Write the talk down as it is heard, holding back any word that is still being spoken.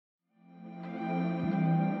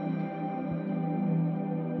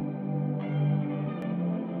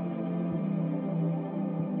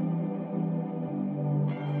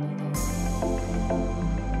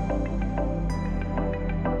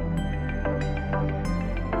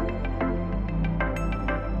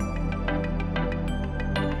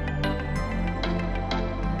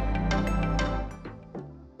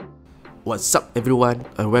What's up everyone,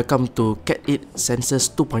 and welcome to Catit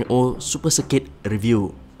Super Super Circuit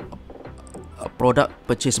review. A product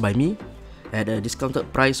purchased by me at a discounted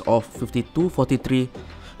price of $52.43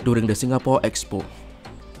 during the Singapore Expo.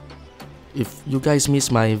 If you guys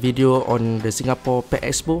missed my video on the Singapore Pet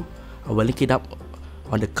Expo, I will link it up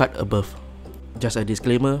on the card above. Just a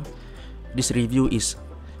disclaimer, this review is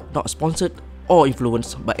not sponsored or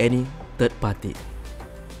influenced by any third party.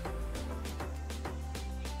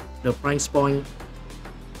 The price point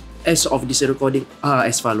as of this recording are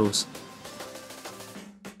as follows.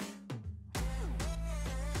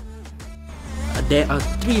 There are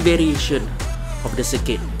three variations of the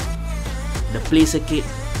circuit: the play circuit,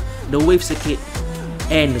 the wave circuit,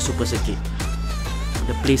 and the super circuit.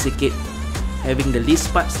 The play circuit having the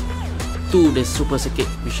least parts to the super circuit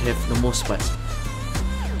which have the most parts.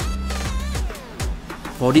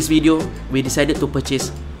 For this video, we decided to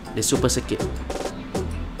purchase the super circuit.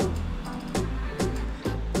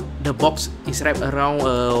 The box is wrapped around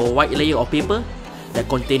a white layer of paper that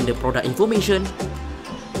contain the product information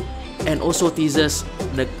and also teases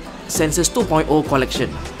the Sensors 2.0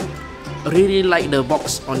 collection. I really like the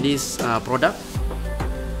box on this product.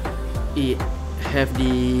 It have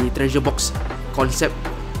the treasure box concept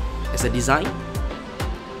as a design,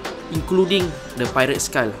 including the pirate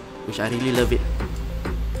skull, which I really love it,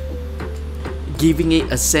 giving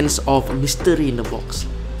it a sense of mystery in the box.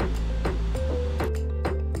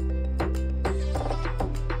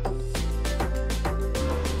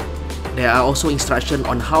 There are also instructions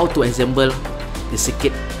on how to assemble the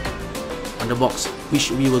circuit on the box,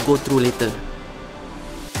 which we will go through later.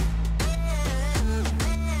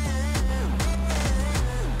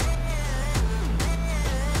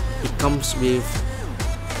 It comes with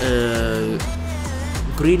a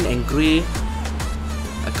green and grey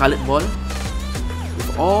colored ball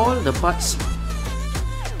with all the parts.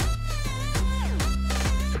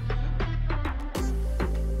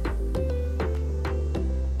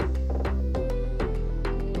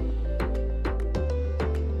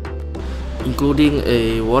 Including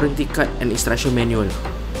a warranty card and instruction manual.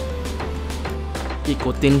 It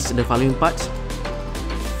contains the following parts: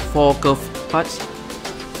 4 curved parts,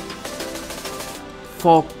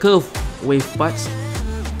 4 curved wave parts,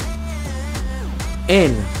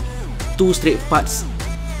 and 2 straight parts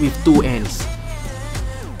with 2 ends.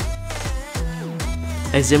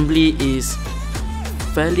 Assembly is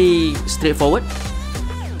fairly straightforward.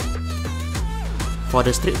 For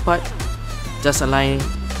the straight part, just align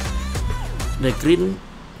the green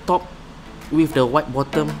top with the white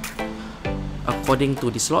bottom according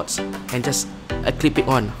to the slots and just clip it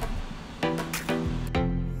on.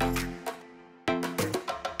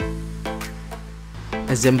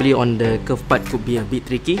 Assembly on the curved part could be a bit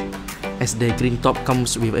tricky, as the green top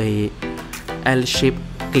comes with a L-shaped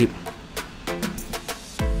clip.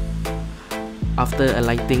 After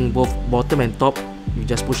aligning both bottom and top, you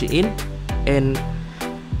just push it in and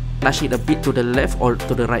touch it a bit to the left or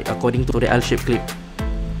to the right according to the L-shaped clip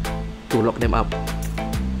to lock them up.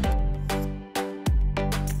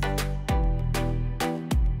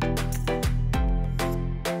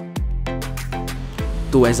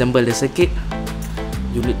 To assemble the circuit,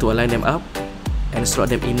 you need to align them up and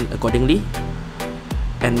slot them in accordingly,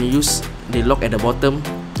 and use the lock at the bottom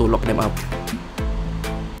to lock them up.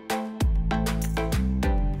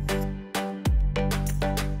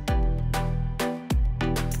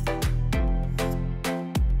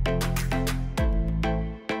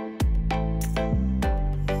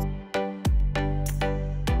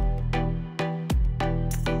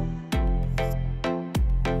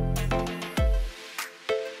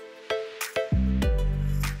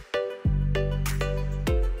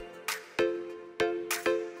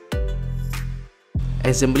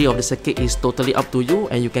 Assembly of the circuit is totally up to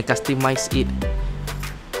you, and you can customize it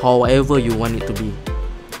however you want it to be.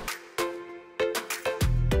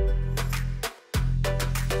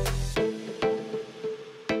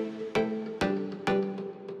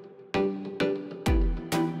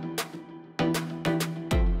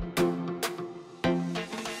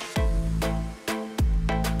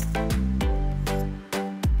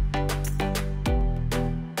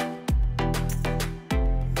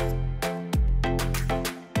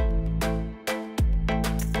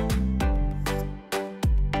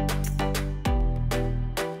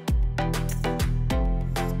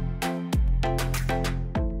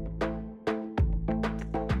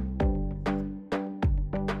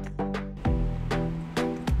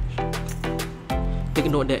 Take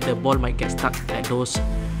note that the ball might get stuck at those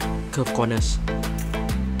curved corners.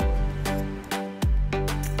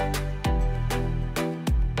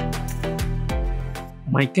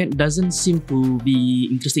 My cat doesn't seem to be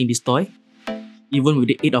interested in this toy, even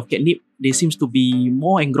with the aid of catnip, they seems to be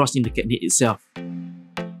more engrossed in the catnip itself.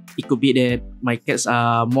 It could be that my cats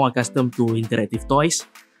are more accustomed to interactive toys,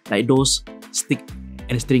 like those stick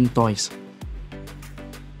and string toys.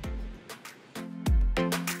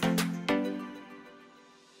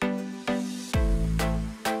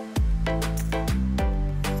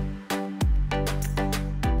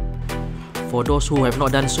 For those who have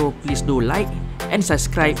not done so, please do like and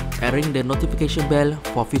subscribe and ring the notification bell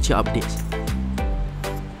for future updates.